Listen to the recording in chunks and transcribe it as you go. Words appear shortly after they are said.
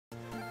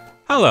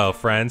Hello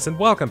friends, and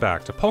welcome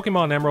back to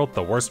Pokemon Emerald,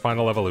 the worst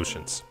final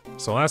evolutions.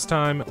 So last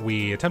time,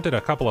 we attempted a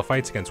couple of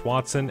fights against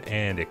Wattson,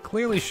 and it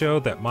clearly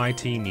showed that my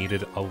team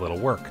needed a little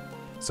work.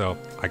 So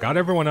I got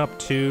everyone up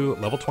to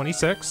level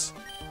 26.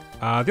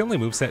 The only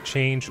moveset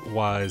change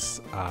was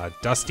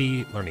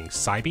Dusty learning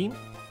Psybeam,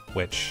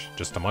 which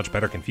just a much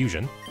better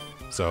confusion.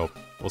 So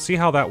we'll see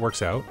how that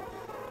works out.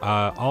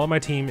 All of my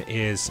team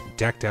is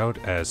decked out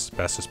as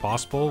best as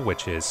possible,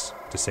 which is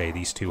to say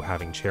these two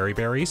having cherry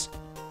berries.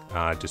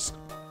 Just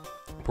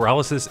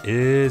paralysis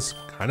is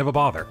kind of a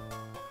bother.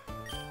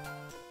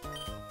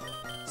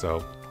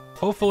 So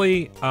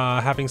hopefully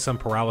having some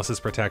paralysis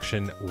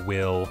protection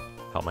will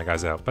help my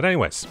guys out. But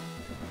anyways,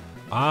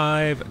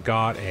 I've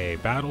got a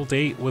battle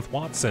date with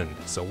Wattson,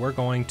 so we're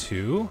going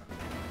to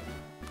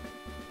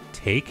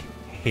take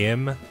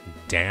him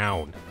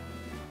down.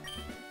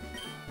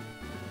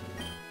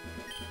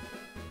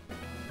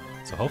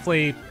 So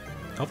hopefully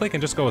it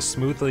can just go as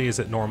smoothly as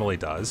it normally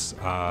does.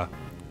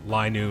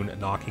 Linoon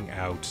knocking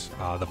out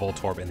the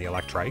Voltorb and the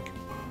Electrike.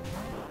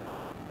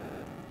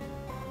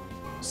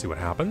 See what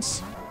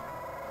happens.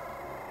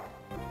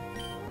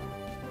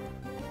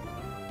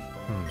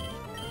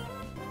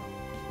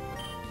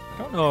 I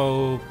don't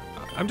know.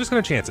 I'm just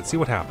gonna chance it, see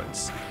what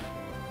happens.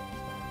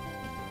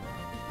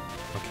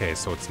 Okay,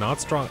 so it's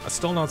not strong,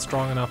 still not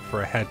strong enough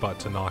for a headbutt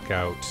to knock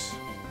out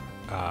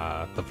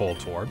the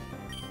Voltorb.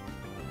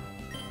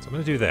 So I'm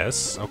gonna do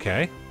this.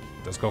 Okay,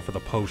 does go for the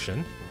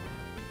potion.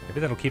 Maybe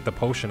that'll keep the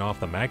potion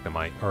off the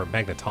Magnemite or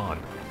Magneton.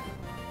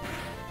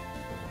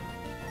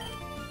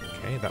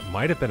 Okay, that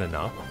might have been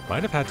enough.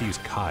 Might have had to use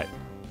Cut.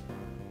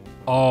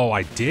 Oh,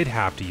 I did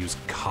have to use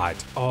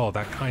Cut. Oh,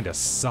 that kind of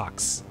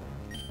sucks.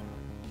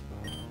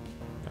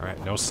 All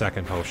right, no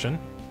second potion.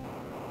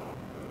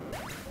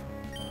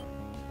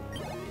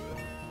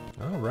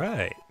 All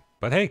right,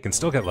 but hey, can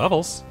still get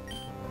levels.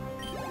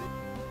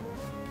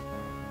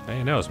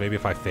 Who knows? Maybe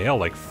if I fail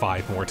like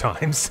 5 more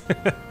times.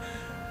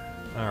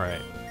 All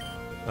right.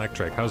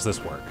 Electric, how's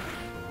this work?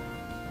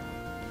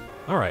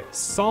 Alright,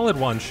 solid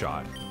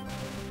one-shot.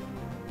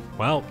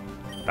 Well,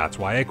 that's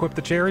why I equipped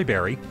the Cherry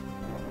Berry.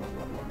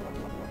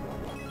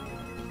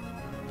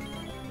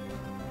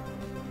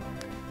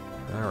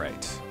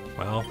 Alright,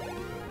 well,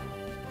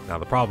 now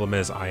the problem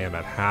is I am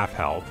at half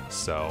health,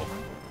 so...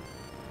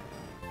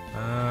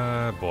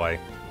 boy.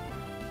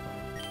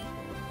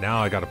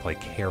 Now I gotta play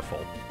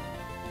careful.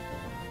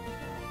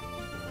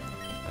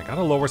 I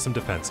gotta lower some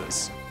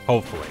defenses.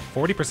 Hopefully.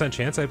 40%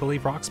 chance, I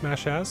believe, Rock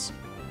Smash has.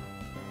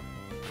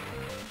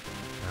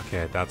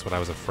 Okay, that's what I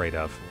was afraid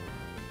of.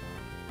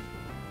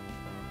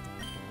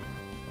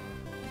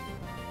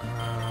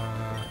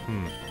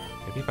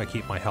 Maybe if I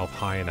keep my health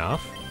high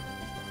enough.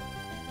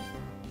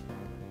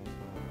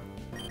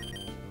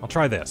 I'll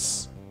try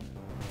this.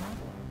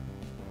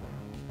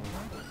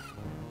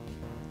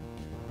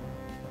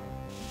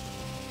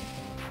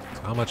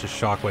 So how much is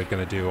Shockwave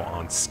gonna do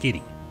on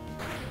Skitty?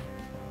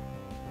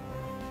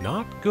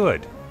 Not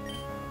good.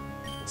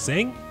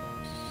 Sing?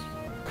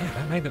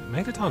 Man, that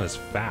Magneton is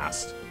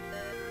fast.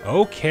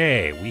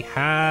 Okay, we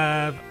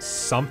have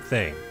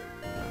something.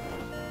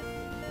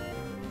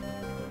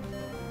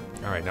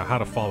 Alright, now how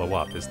to follow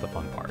up is the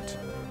fun part.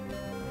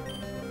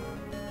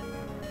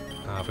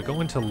 If we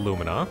go into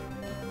Lumina...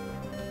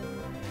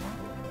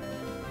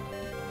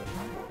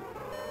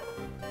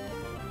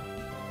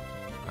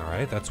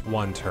 Alright, that's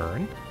one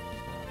turn.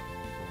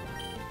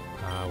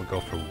 We go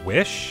for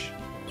Wish.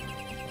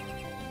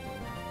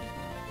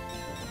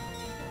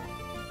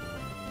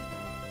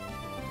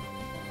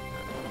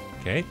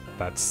 Okay,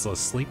 that's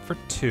asleep for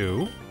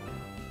 2.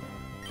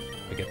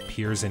 We get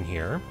Piers in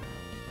here.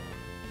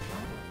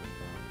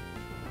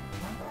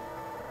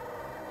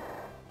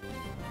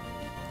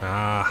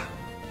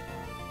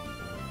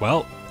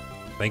 Well,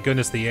 thank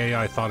goodness the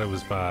AI thought it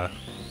was, I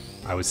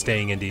was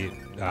staying into,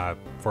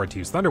 for it to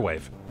use Thunder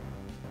Wave.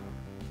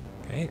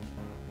 Okay,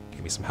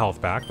 give me some health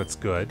back, that's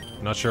good.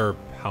 I'm not sure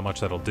how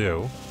much that'll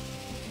do.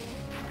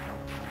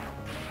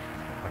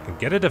 I can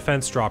get a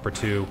defense drop or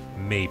 2,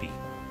 maybe.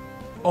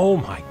 Oh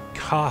my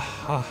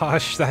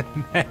gosh, that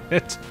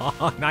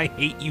Magneton, I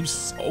hate you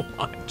so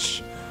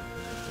much.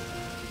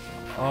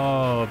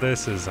 Oh,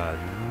 this is a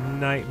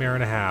nightmare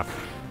and a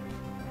half.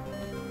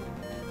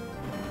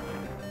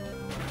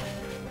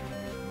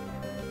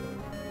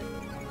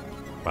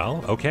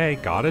 Well, okay,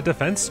 got a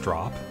defense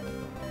drop.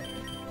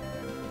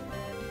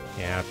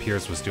 Yeah,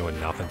 Piers was doing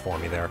nothing for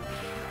me there.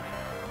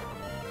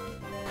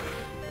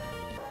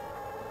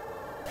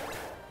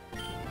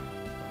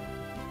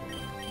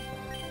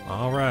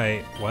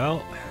 Alright, well,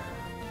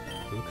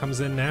 who comes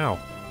in now?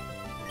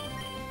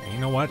 You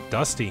know what?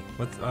 Dusty.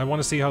 I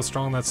want to see how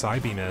strong that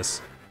Psybeam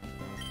is.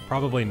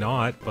 Probably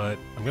not, but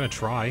I'm gonna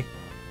try.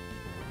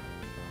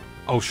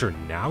 Oh, sure,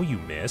 now you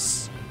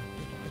miss.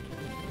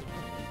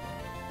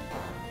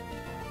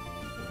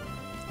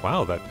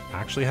 Wow, that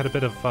actually had a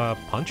bit of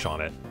punch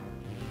on it.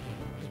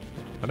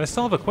 But I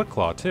still have a Quick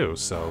Claw, too,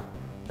 so...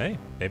 Hey,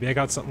 maybe I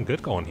got something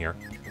good going here.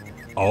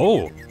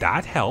 Oh,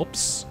 that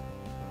helps.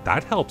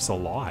 That helps a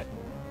lot.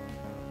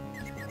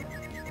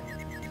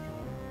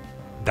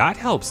 That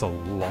helps a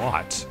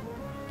lot.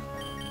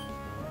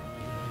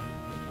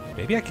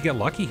 Maybe I could get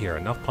lucky here.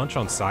 Enough punch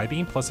on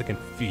Psybeam, plus it can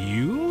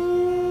fuse.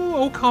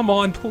 Oh, come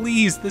on,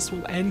 please. This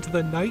will end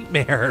the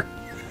nightmare.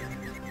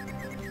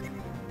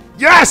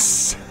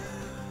 Yes!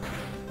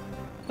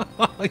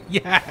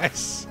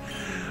 Yes!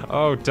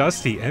 Oh,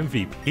 Dusty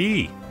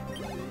MVP.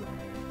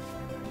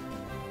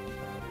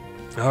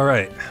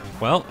 Alright,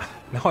 well,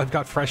 now I've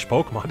got fresh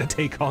Pokemon to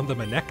take on the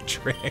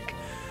Manectric.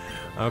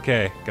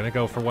 Okay, gonna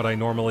go for what I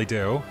normally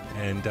do,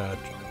 and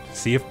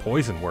see if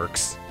Poison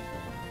works.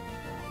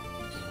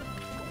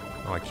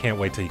 Oh, I can't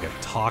wait till you get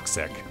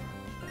Toxic.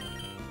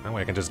 That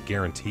way I can just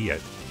guarantee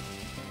it.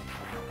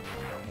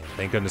 And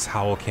thank goodness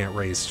Howl can't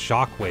raise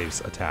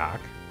Shockwave's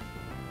attack.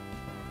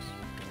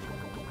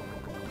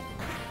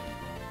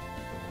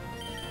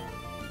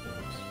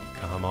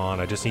 Come on,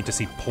 I just need to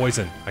see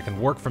Poison. I can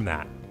work from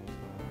that.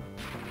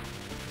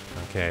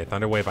 Okay,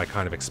 Thunder Wave I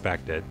kind of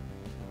expected.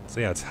 So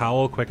yeah, it's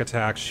Howl, Quick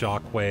Attack,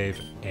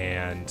 Shockwave,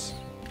 and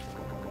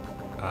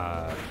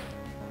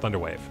Thunder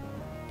Wave.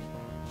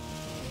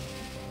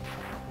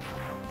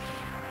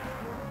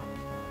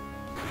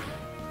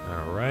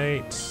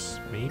 Alright,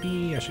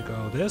 maybe I should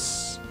go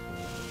this.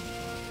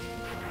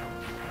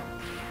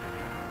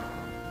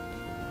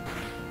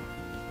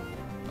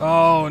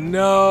 Oh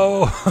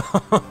no!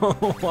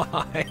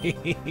 Why?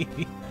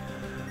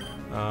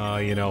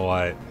 You know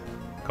what?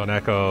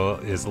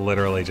 Koneko is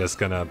literally just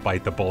gonna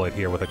bite the bullet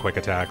here with a quick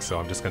attack, so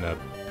I'm just gonna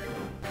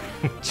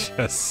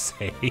just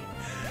say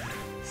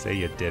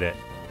you did it.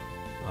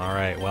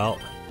 Alright, well,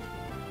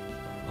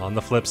 on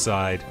the flip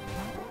side,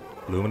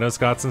 Lumina's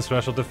got some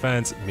special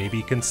defense. Maybe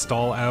he can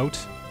stall out.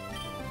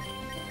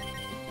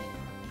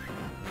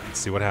 Let's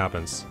see what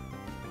happens.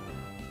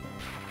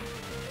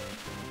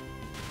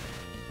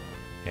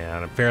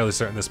 And I'm fairly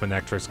certain this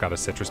Manectric's got a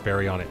Citrus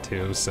Berry on it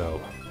too,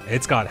 so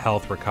it's got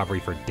health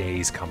recovery for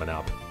days coming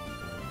up.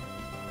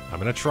 I'm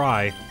gonna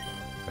try.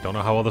 I don't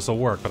know how well this will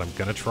work, but I'm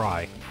gonna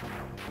try.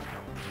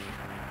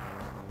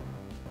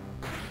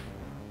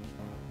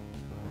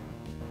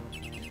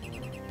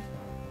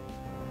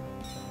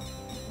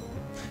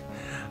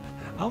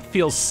 I'll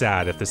feel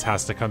sad if this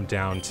has to come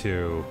down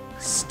to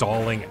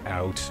stalling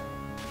out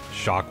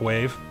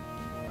Shockwave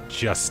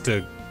just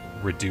to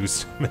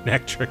reduce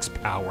Manectric's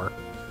power.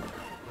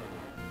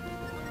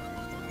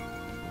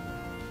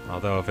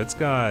 Although if it's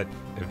got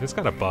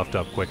a buffed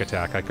up quick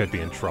attack, I could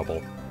be in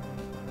trouble.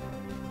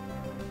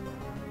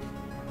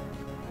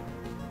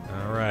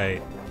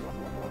 Alright.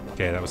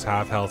 Okay, that was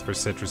half health for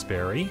Citrus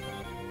Berry.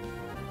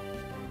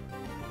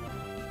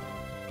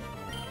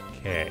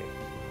 Okay.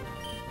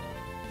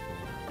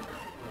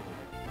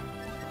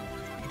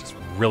 I just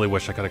really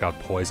wish I could have got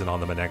Poison on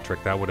the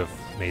Manectric. That would have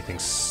made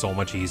things so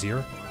much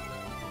easier.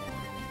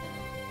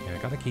 Yeah,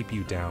 I gotta keep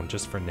you down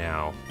just for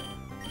now.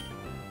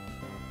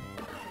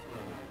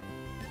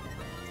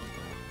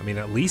 I mean,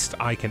 at least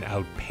I can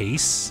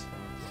outpace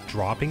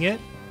dropping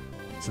it,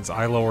 since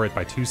I lower it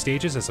by 2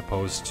 stages as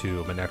opposed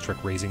to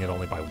Manectric raising it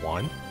only by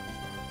 1.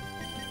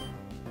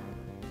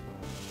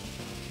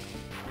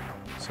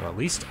 So at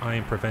least I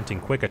am preventing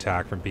Quick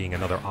Attack from being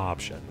another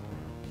option.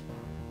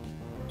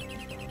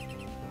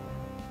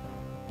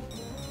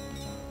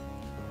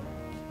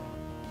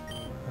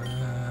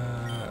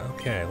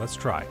 Okay, let's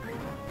try.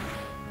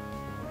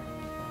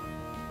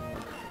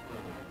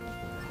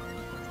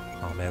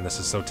 Oh man, this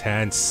is so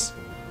tense.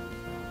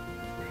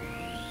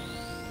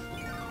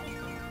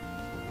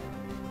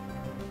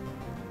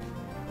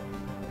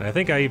 And I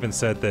think I even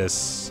said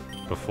this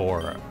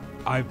before.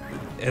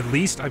 At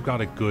least I've got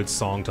a good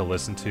song to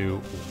listen to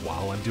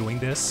while I'm doing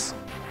this.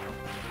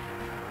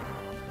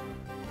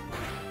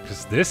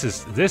 Because this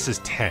is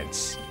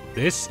tense.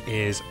 This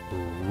is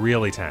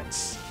really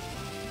tense.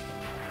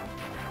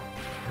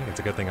 I think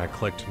it's a good thing I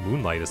clicked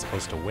Moonlight as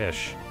opposed to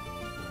Wish.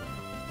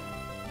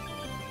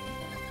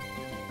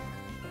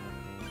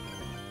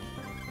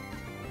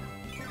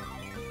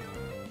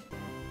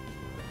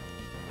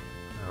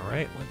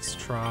 Alright, let's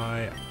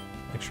try...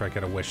 Make sure I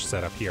get a Wish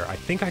set up here. I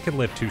think I can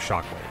live 2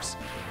 Shockwaves.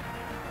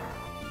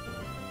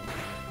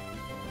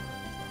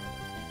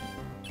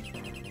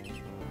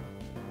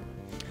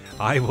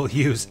 I will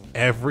use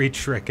every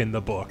trick in the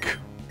book.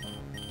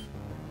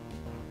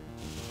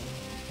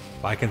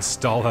 If I can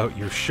stall out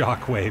your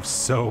Shockwave,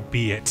 so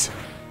be it.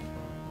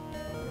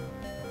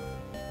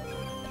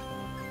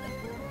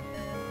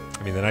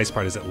 I mean, the nice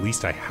part is at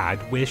least I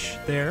had Wish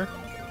there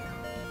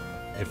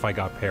if I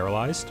got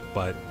paralyzed,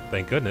 but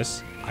thank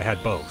goodness I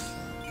had both.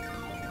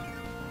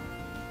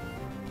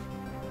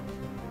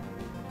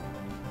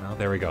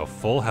 There we go,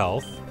 full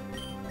health.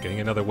 Getting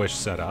another Wish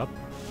set up.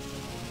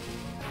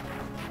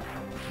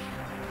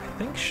 I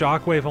think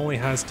Shockwave only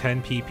has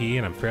 10 PP,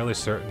 and I'm fairly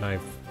certain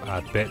I've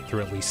bit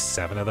through at least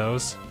 7 of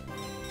those.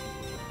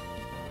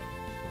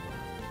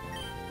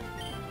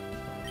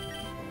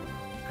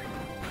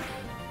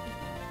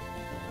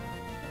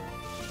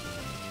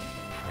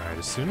 Alright,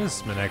 as soon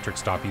as Manectric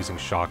stopped using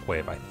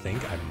Shockwave, I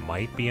think I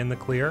might be in the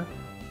clear.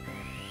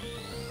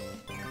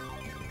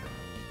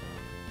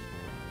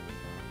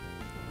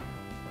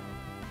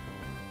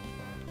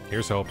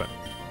 Here's hoping.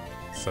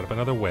 Set up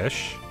another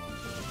wish.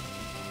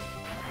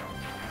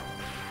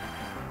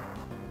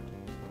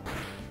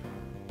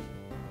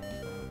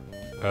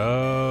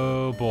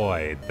 Oh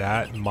boy,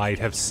 that might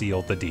have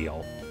sealed the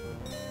deal.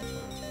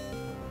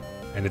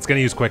 And it's going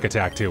to use quick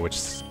attack too, which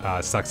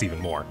sucks even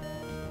more.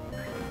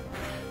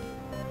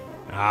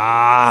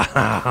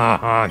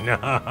 Ah, no.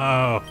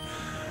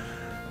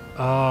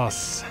 Oh,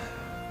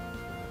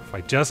 if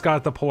I just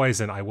got the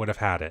poison, I would have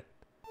had it.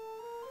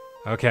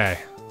 Okay,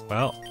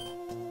 well,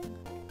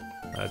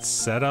 let's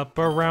set up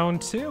a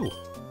round 2.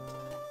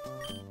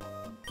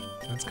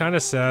 It's kind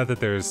of sad that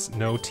there's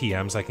no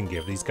TMs I can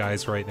give these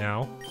guys right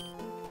now.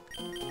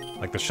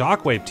 Like the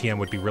Shockwave TM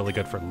would be really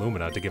good for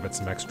Lumina to give it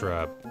some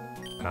extra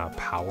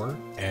power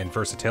and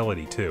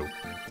versatility too.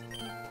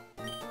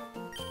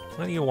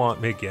 What do you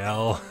want,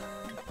 Miguel?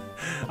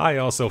 I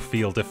also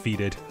feel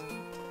defeated.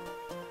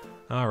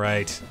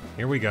 Alright,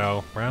 here we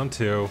go. Round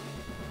 2.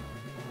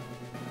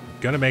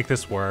 Gonna make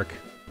this work.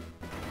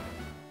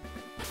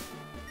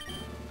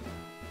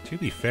 To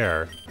be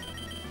fair,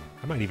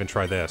 I might even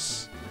try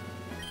this.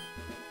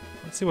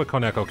 Let's see what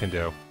Koneko can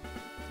do.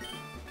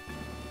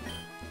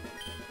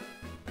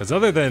 Because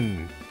other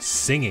than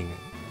singing,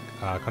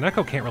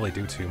 Koneko can't really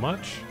do too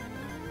much.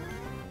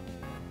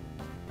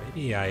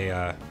 Maybe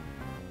I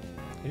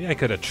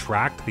could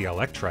attract the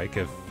Electrike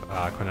if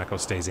Koneko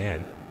stays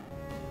in.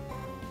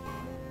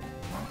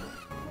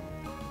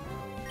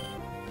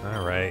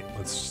 Alright,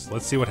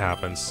 let's see what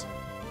happens.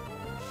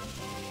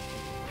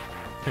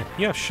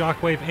 You have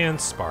Shockwave and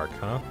Spark,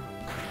 huh?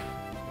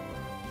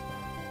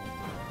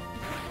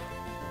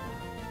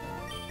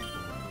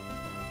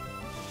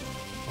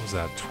 What was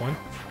that, 20?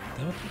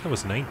 I don't think that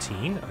was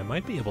 19. I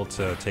might be able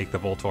to take the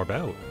Voltorb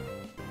out.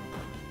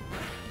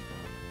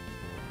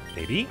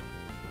 Maybe?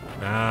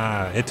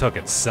 Ah, it took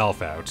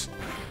itself out.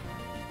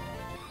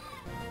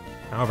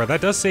 However, that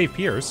does save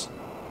Piers.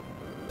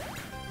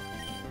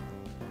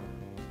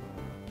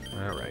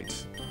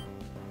 Alright.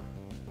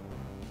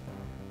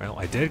 Well,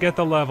 I did get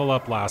the level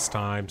up last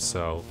time,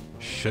 so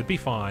should be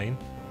fine.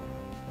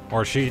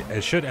 Or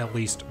it should at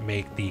least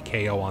make the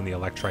KO on the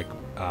Electrike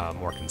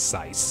more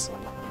concise.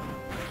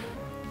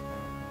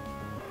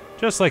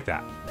 Just like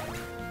that.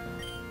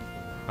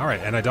 Alright,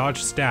 and I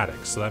dodged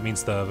static, so that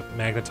means the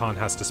Magneton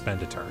has to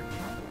spend a turn.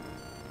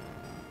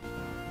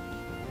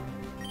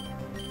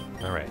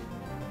 Alright.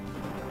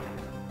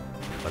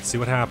 Let's see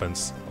what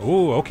happens.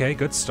 Ooh, okay,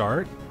 good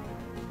start.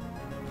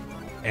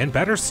 And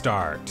better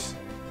start.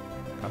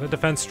 Got a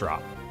defense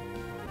drop.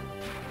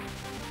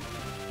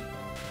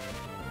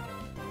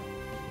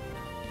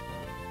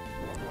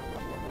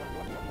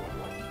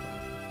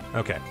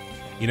 Okay.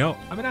 You know,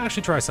 I'm gonna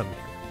actually try something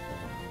here.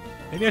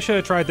 Maybe I should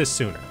have tried this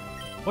sooner.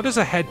 What does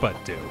a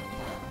headbutt do?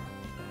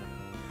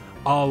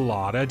 A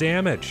lot of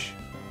damage.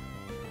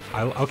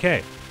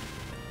 Okay.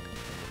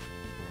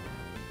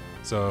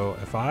 So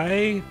if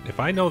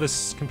I know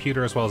this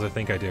computer as well as I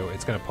think I do,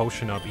 it's gonna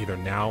potion up either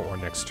now or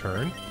next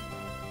turn.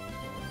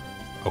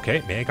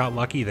 Okay, May got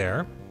lucky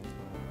there.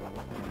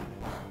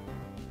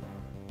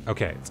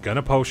 Okay, it's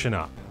gonna potion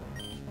up.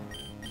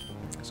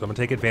 So I'm gonna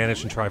take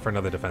advantage and try for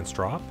another defense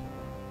drop.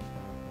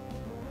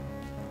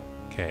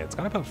 Okay, it's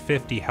got about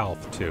 50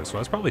 health too, so I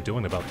was probably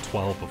doing about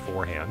 12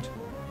 beforehand.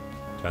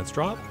 Defense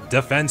drop?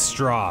 Defense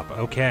drop,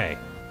 okay.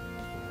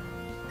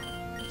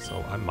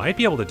 So I might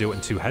be able to do it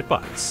in 2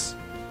 headbutts.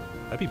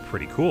 That'd be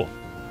pretty cool.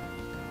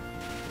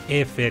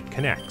 If it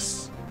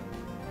connects.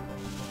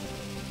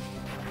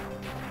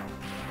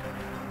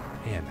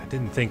 Man, I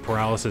didn't think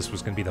paralysis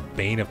was going to be the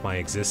bane of my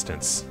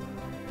existence.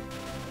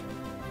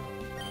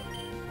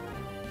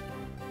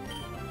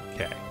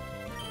 Okay.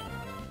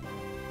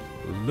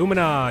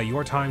 Lumina,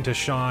 your time to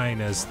shine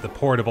as the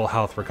portable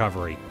health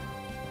recovery.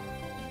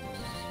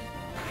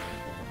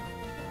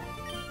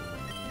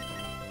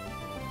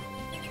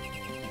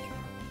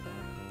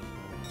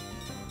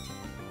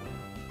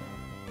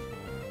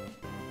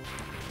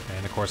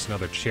 And of course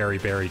another Cherry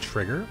Berry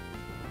trigger.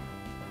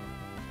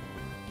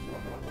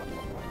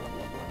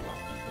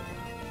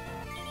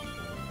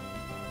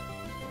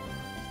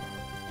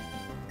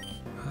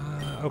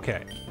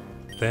 Okay,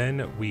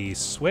 then we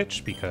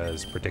switch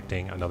because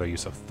predicting another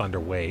use of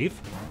Thunder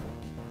Wave.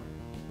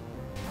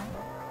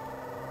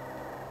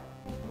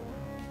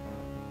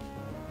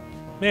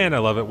 Man, I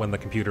love it when the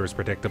computer is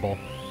predictable.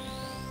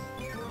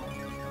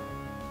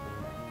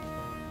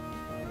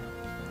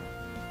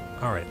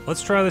 Alright,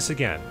 let's try this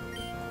again.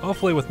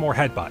 Hopefully with more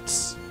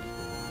headbutts.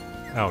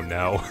 Oh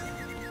no.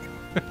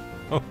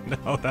 Oh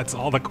no, that's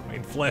all the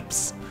coin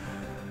flips.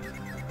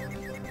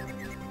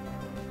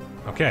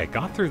 Okay,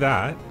 got through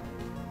that.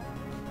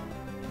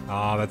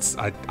 That's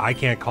I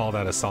can't call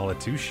that a solid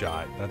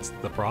 2-shot. That's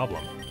the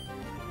problem.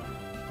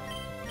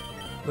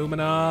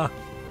 Lumina!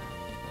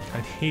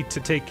 I need to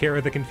take care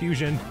of the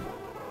confusion.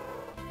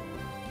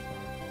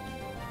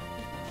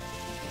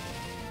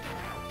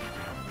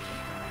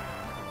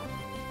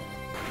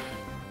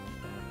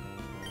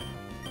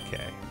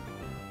 Okay.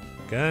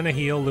 Gonna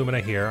heal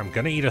Lumina here. I'm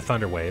gonna eat a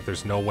Thunder Wave.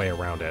 There's no way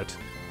around it.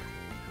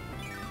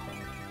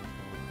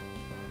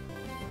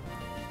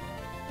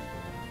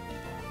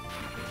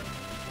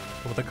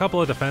 With a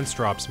couple of defense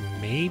drops,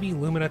 maybe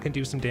Lumina can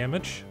do some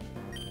damage?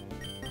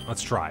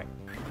 Let's try.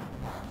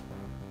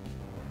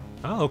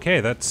 Oh, okay,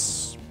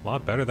 that's a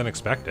lot better than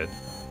expected.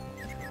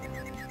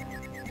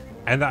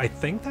 And I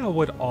think that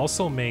would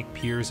also make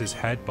Piers'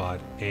 headbutt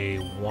a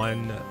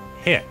one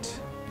hit.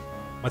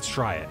 Let's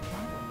try it.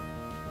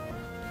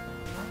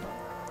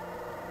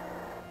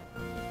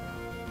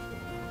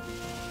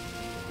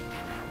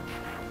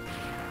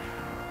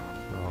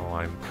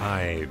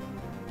 Oh,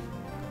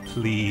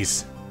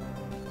 please.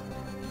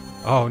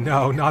 Oh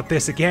no, not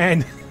this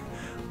again!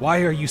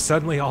 Why are you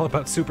suddenly all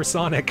about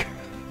supersonic?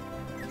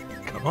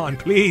 Come on,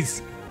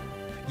 please!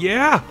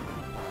 Yeah!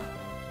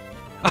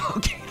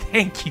 Okay,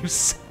 thank you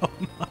so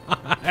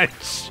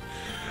much!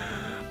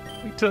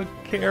 We took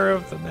care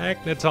of the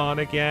Magneton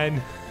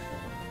again.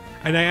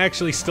 And I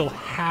actually still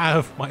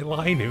have my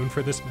Linoon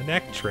for this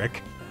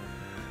Manectric.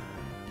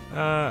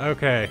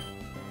 Okay.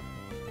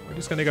 We're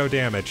just gonna go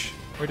damage.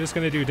 We're just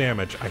gonna do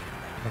damage. I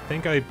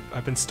think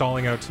I've been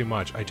stalling out too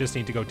much. I just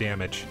need to go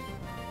damage.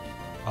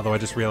 Although I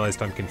just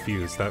realized I'm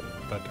confused. That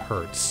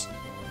hurts.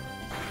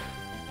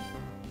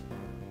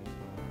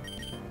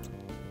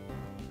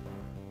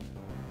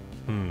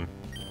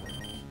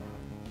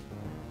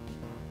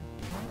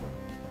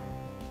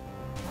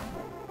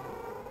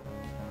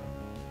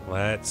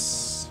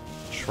 Let's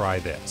try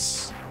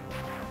this.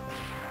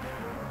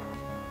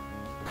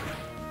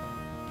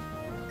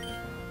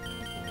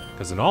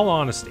 Because in all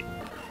honesty,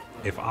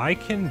 if I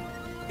can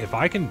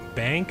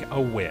bank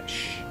a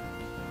wish,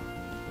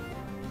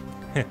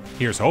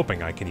 here's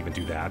hoping I can even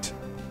do that.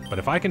 But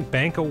if I can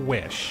bank a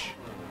wish,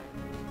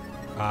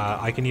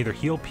 I can either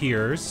heal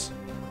Piers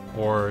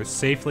or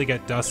safely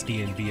get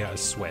Dusty in via a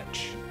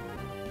switch.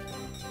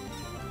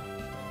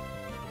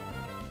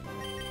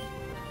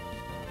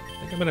 I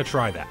think I'm gonna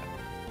try that.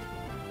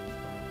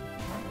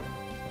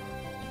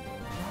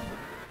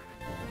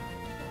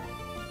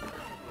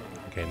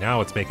 Okay,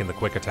 now it's making the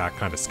quick attack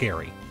kind of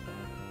scary.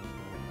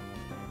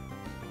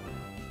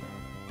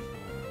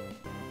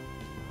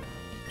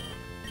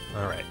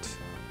 Alright.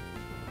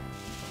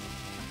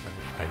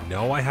 I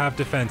know I have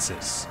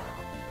defenses.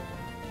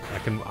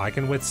 I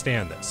can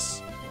withstand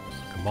this.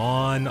 Come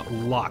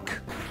on, luck.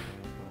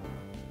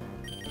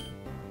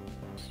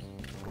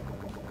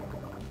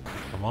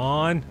 Come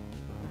on.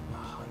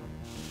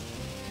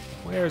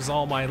 Where's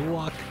all my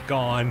luck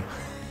gone?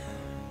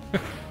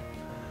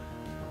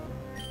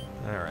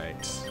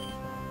 Alright.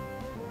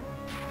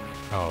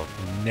 Oh,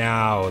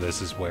 now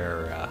this is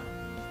where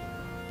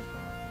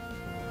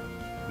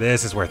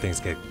things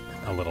get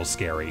a little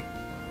scary.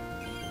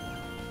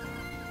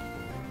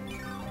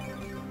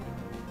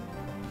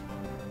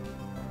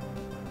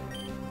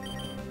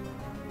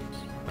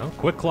 Oh,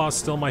 Quick Claw's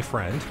still my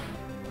friend.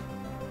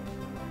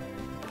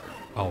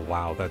 Oh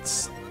wow,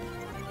 that's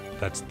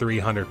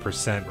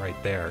 300%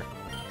 right there.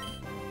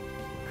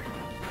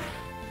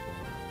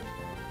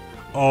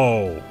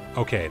 Oh,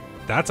 okay,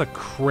 that's a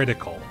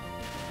critical.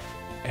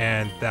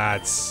 And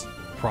that's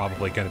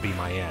probably going to be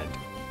my end.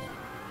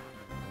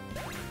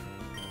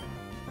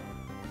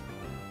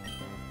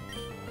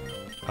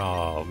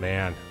 Oh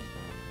man,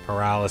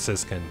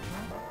 paralysis can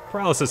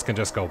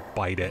just go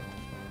bite it.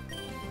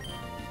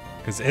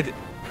 Because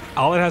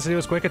all it has to do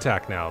is quick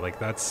attack now. Like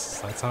that's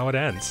how it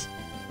ends.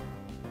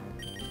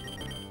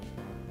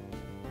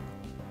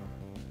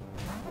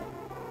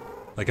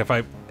 Like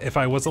if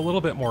I was a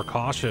little bit more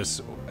cautious,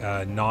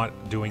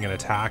 not doing an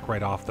attack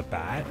right off the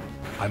bat,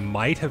 I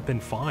might have been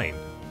fine.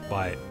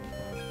 But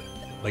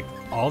like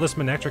all this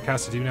Manectric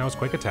has to do now is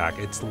quick attack.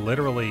 It's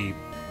literally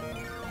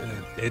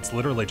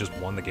just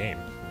won the game.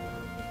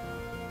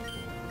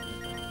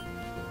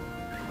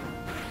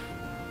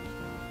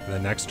 And the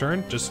next turn,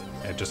 it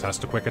just has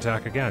to quick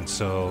attack again.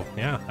 So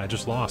yeah, I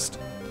just lost.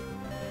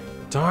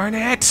 Darn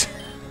it!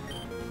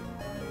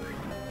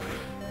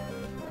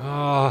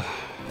 Oh.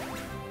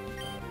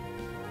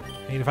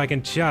 I mean, if I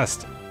can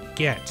just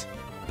get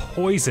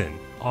poison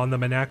on the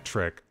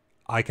Manectric,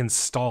 I can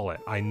stall it.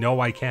 I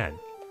know I can.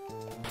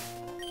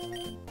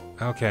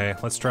 Okay,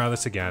 let's try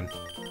this again.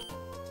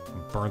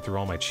 Burn through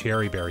all my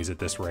cherry berries at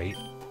this rate.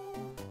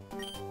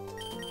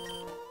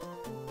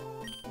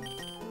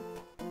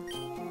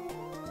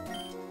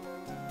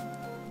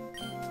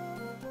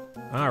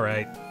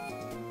 Alright.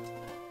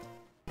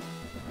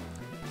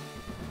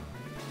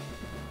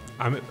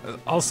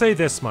 I'll say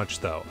this much,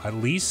 though. At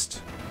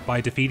least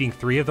by defeating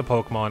 3 of the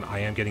Pokemon, I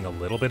am getting a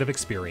little bit of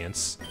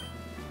experience.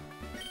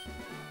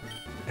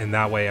 And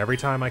that way, every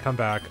time I come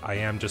back, I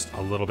am just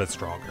a little bit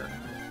stronger.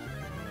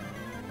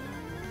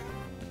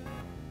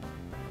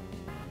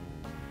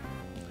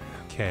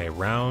 Okay,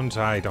 round...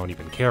 I don't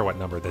even care what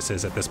number this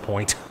is at this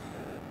point.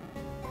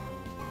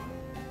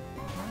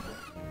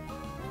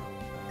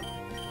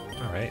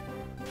 Alright.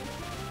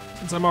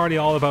 Since I'm already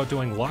all about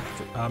doing luck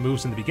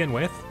moves to begin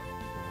with.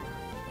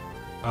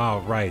 Oh,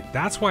 right.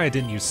 That's why I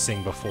didn't use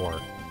Sing before.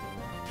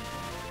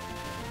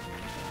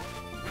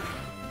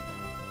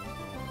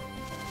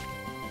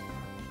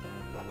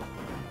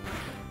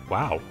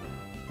 Wow.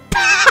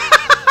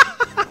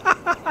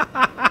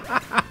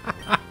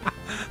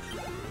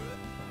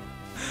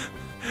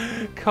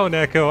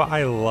 Koneko,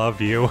 I love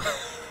you.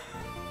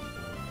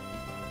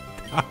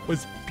 That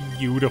was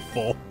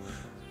beautiful.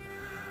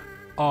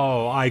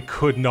 Oh, I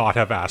could not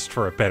have asked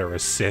for a better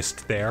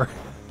assist there.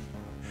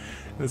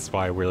 This is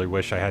why I really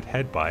wish I had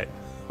Headbutt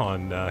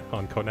on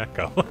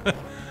Koneko.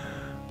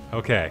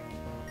 Okay.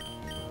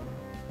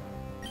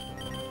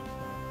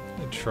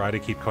 Try to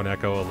keep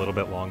Koneko a little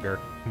bit longer.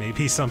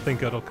 Maybe something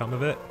good will come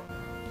of it.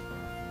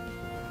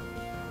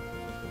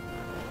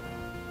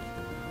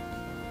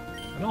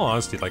 In all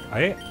honesty, like,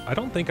 I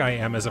don't think I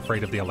am as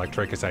afraid of the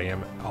Electric as I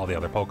am all the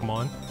other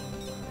Pokemon.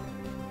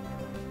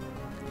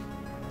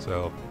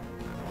 So,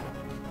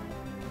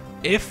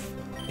 if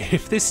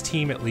this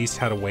team at least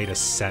had a way to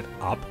set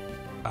up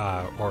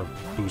or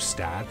boost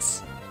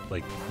stats,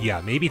 like,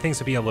 yeah, maybe things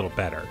would be a little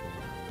better.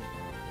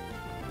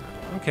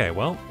 Okay,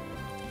 well,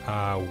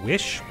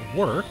 Wish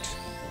worked.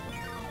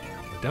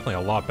 Definitely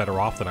a lot better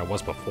off than I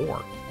was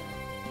before.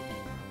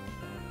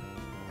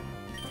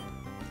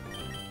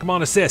 Come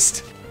on,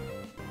 assist!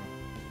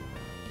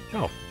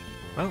 Oh,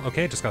 well,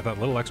 okay, just got that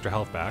little extra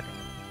health back.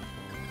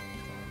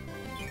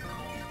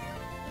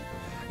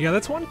 Yeah,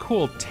 that's one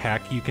cool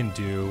tech you can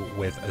do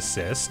with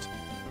assist.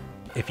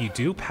 If you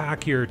do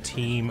pack your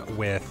team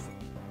with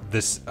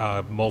this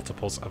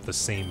multiples of the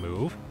same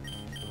move,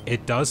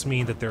 it does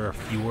mean that there are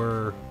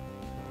fewer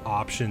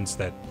options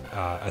that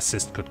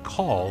assist could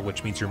call,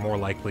 which means you're more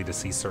likely to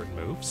see certain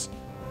moves.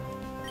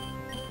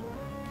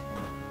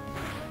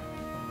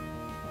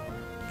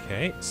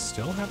 Okay,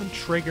 still haven't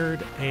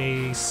triggered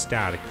a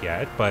static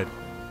yet, but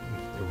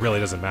it really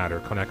doesn't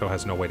matter. Koneko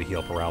has no way to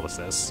heal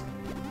paralysis.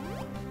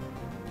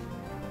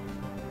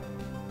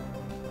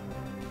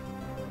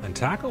 And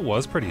Tackle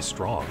was pretty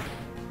strong.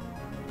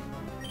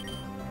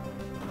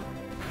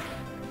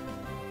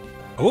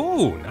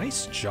 Oh,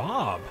 nice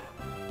job!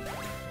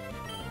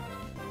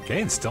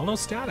 Okay, and still no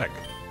static.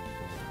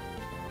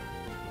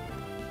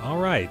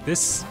 Alright,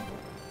 this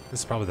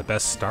is probably the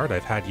best start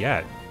I've had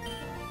yet.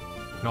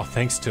 And all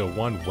thanks to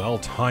one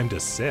well-timed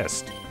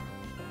assist.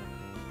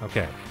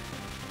 Okay,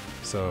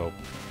 so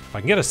if I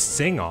can get a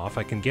Sing off,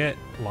 I can get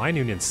Line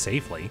Union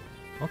safely.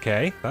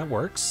 Okay, that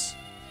works.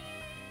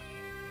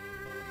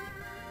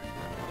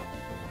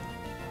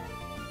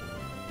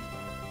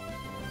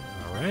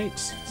 Alright,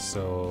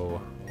 so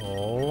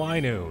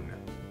Linoon.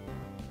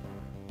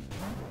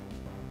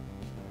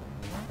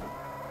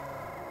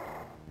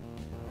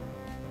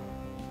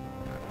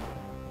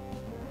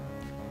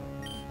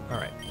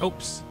 Alright,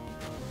 oops.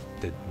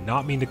 Did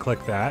not mean to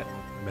click that.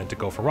 Meant to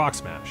go for Rock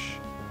Smash.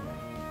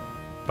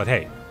 But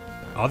hey,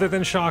 other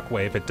than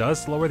Shockwave, it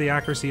does lower the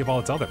accuracy of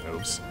all its other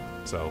moves.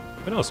 So,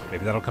 who knows,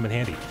 maybe that'll come in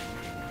handy.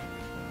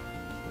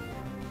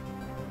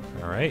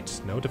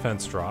 Alright, no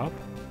defense drop.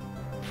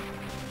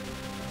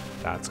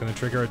 That's going to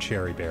trigger a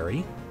Cherry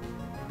Berry.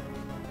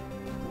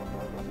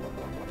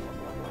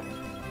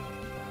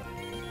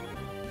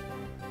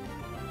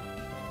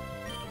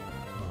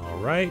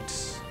 Alright.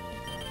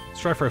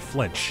 Let's try for a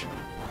flinch.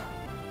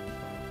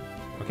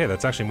 Okay,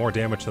 that's actually more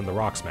damage than the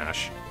Rock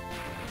Smash.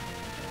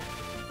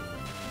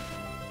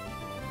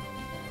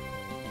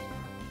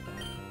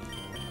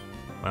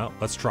 Well,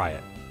 let's try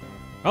it.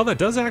 Well, that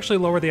does actually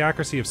lower the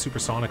accuracy of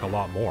Supersonic a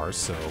lot more,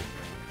 so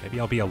maybe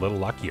I'll be a little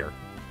luckier.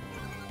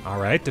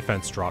 Alright,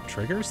 defense drop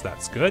triggers,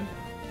 that's good.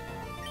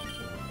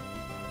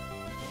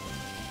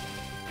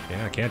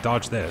 Yeah, I can't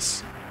dodge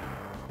this.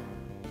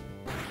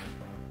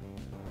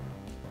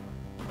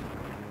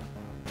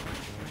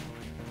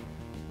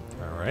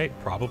 Alright,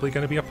 probably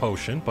going to be a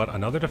potion, but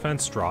another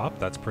defense drop,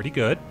 that's pretty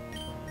good.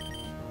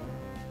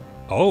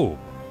 Oh,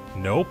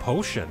 no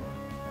potion.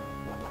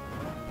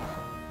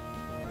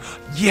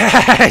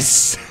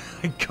 Yes!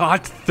 I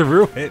got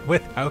through it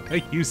without a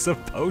use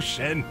of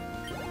potion.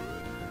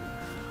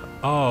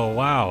 Oh,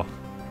 wow.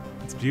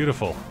 That's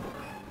beautiful.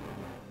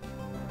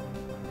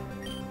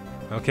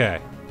 Okay.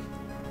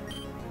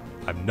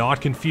 I'm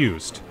not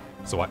confused,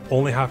 so I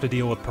only have to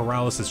deal with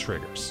paralysis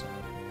triggers.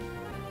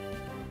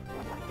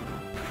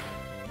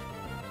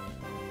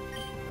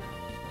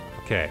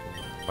 Okay,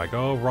 if I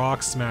go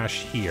Rock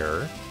Smash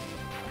here,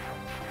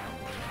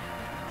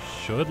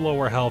 should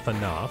lower health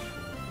enough.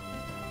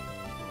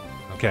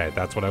 Okay,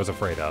 that's what I was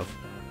afraid of.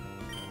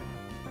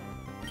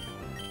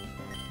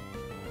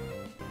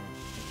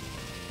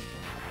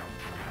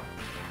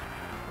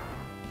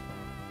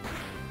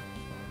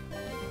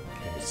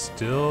 Okay,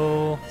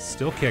 still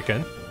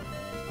kicking.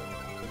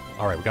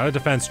 Alright, we got a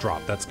defense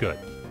drop, that's good.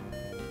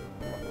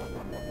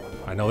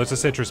 I know there's a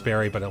Citrus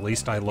Berry, but at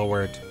least I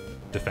lowered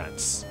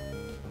defense.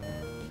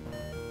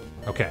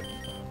 Okay,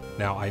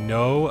 now I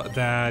know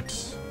that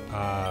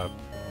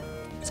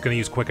it's going to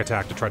use Quick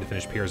Attack to try to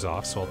finish Piers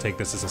off, so I'll take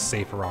this as a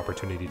safer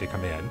opportunity to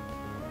come in.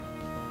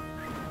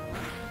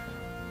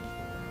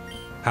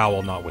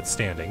 Howl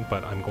notwithstanding,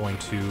 but I'm going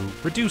to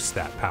reduce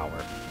that power.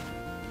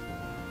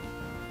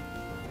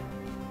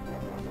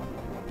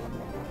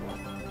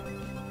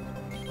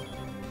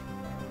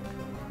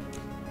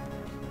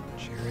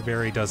 Cherry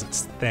Berry does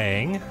its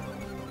thing.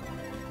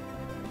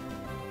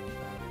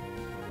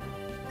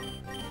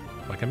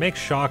 I can make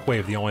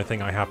Shockwave the only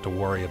thing I have to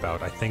worry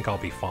about. I think I'll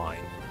be fine.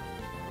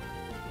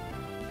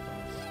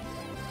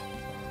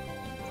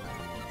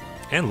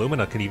 And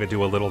Lumina can even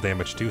do a little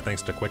damage too,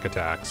 thanks to Quick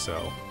Attack,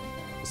 so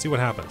we'll see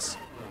what happens.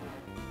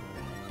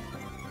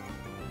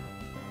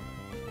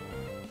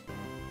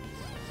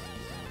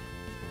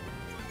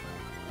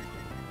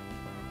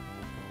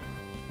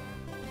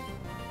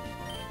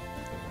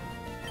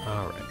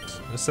 Alright,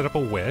 I'm gonna set up a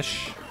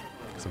Wish,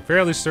 because I'm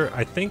fairly certain.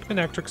 I think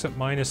Manectric's at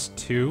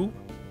 -2.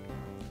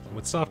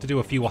 We'd still have to do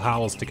a few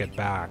howls to get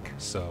back,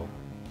 so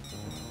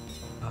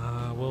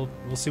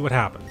we'll see what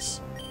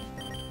happens.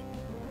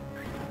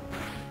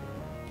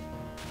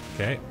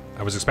 Okay,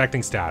 I was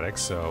expecting static,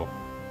 so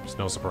there's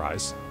no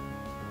surprise.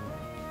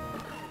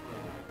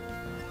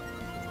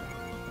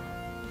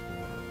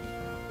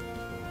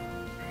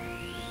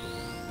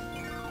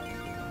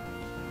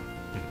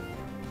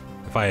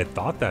 If I had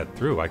thought that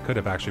through, I could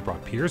have actually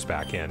brought Piers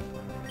back in.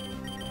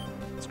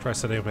 Let's try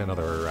setting up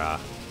another,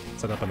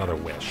 set up another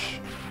Wish.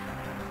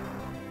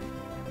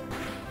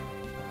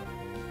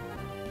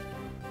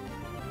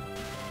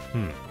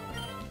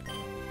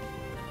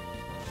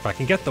 If I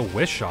can get the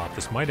Wish off,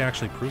 this might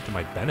actually prove to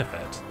my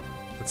benefit.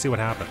 Let's see what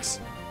happens.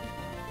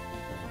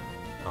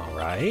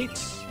 Alright.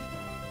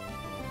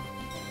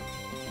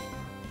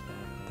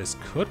 This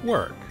could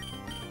work.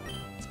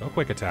 Let's go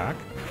Quick Attack.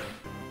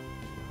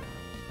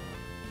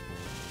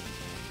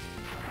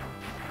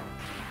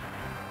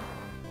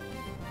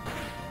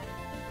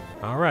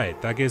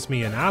 Alright, that gives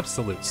me an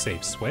absolute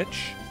safe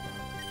switch.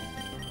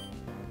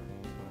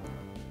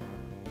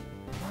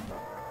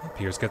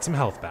 Piers gets some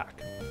health back.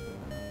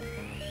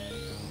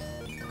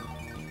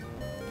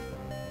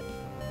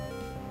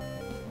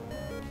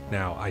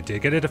 Now, I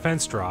did get a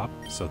defense drop,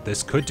 so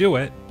this could do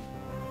it.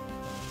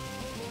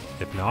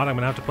 If not, I'm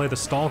gonna have to play the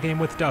stall game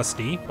with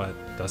Dusty, but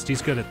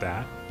Dusty's good at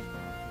that.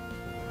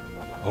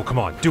 Oh, come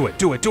on, do it,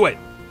 do it, do it!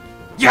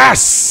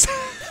 Yes!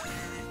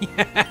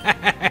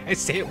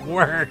 Yes, it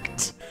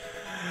worked!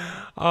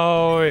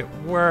 Oh, it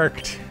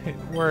worked. It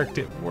worked,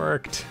 it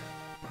worked.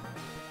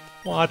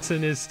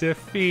 Wattson is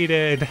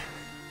defeated.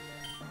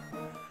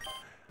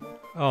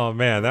 Oh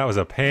man, that was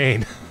a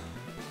pain.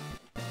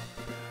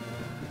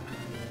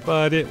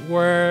 But it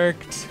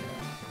worked.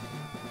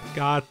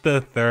 Got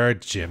the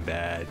 3rd gym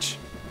badge.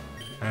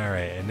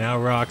 Alright, and now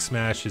Rock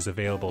Smash is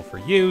available for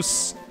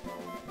use.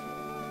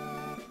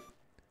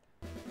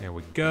 There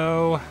we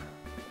go.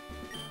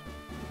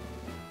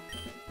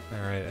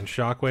 Alright, and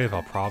Shockwave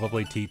I'll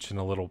probably teach in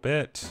a little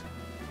bit.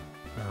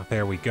 Oh,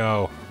 there we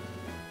go.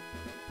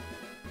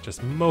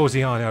 Just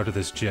mosey on out of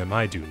this gym.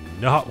 I do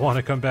not want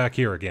to come back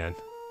here again.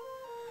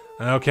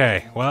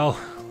 Okay, well,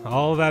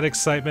 all that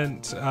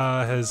excitement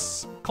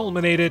has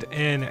culminated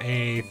in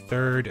a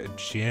 3rd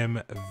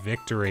gym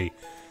victory.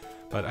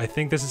 But I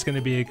think this is going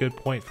to be a good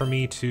point for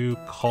me to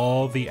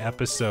call the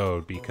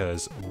episode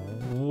because,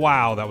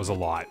 wow, that was a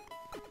lot.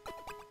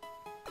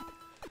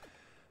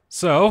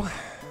 So,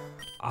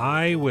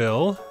 I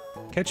will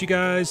catch you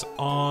guys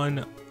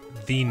on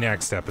the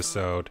next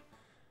episode.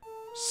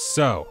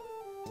 So,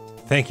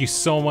 thank you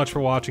so much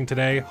for watching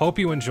today. Hope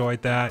you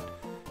enjoyed that.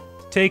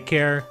 Take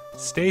care,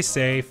 stay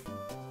safe,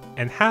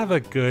 and have a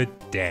good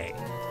day.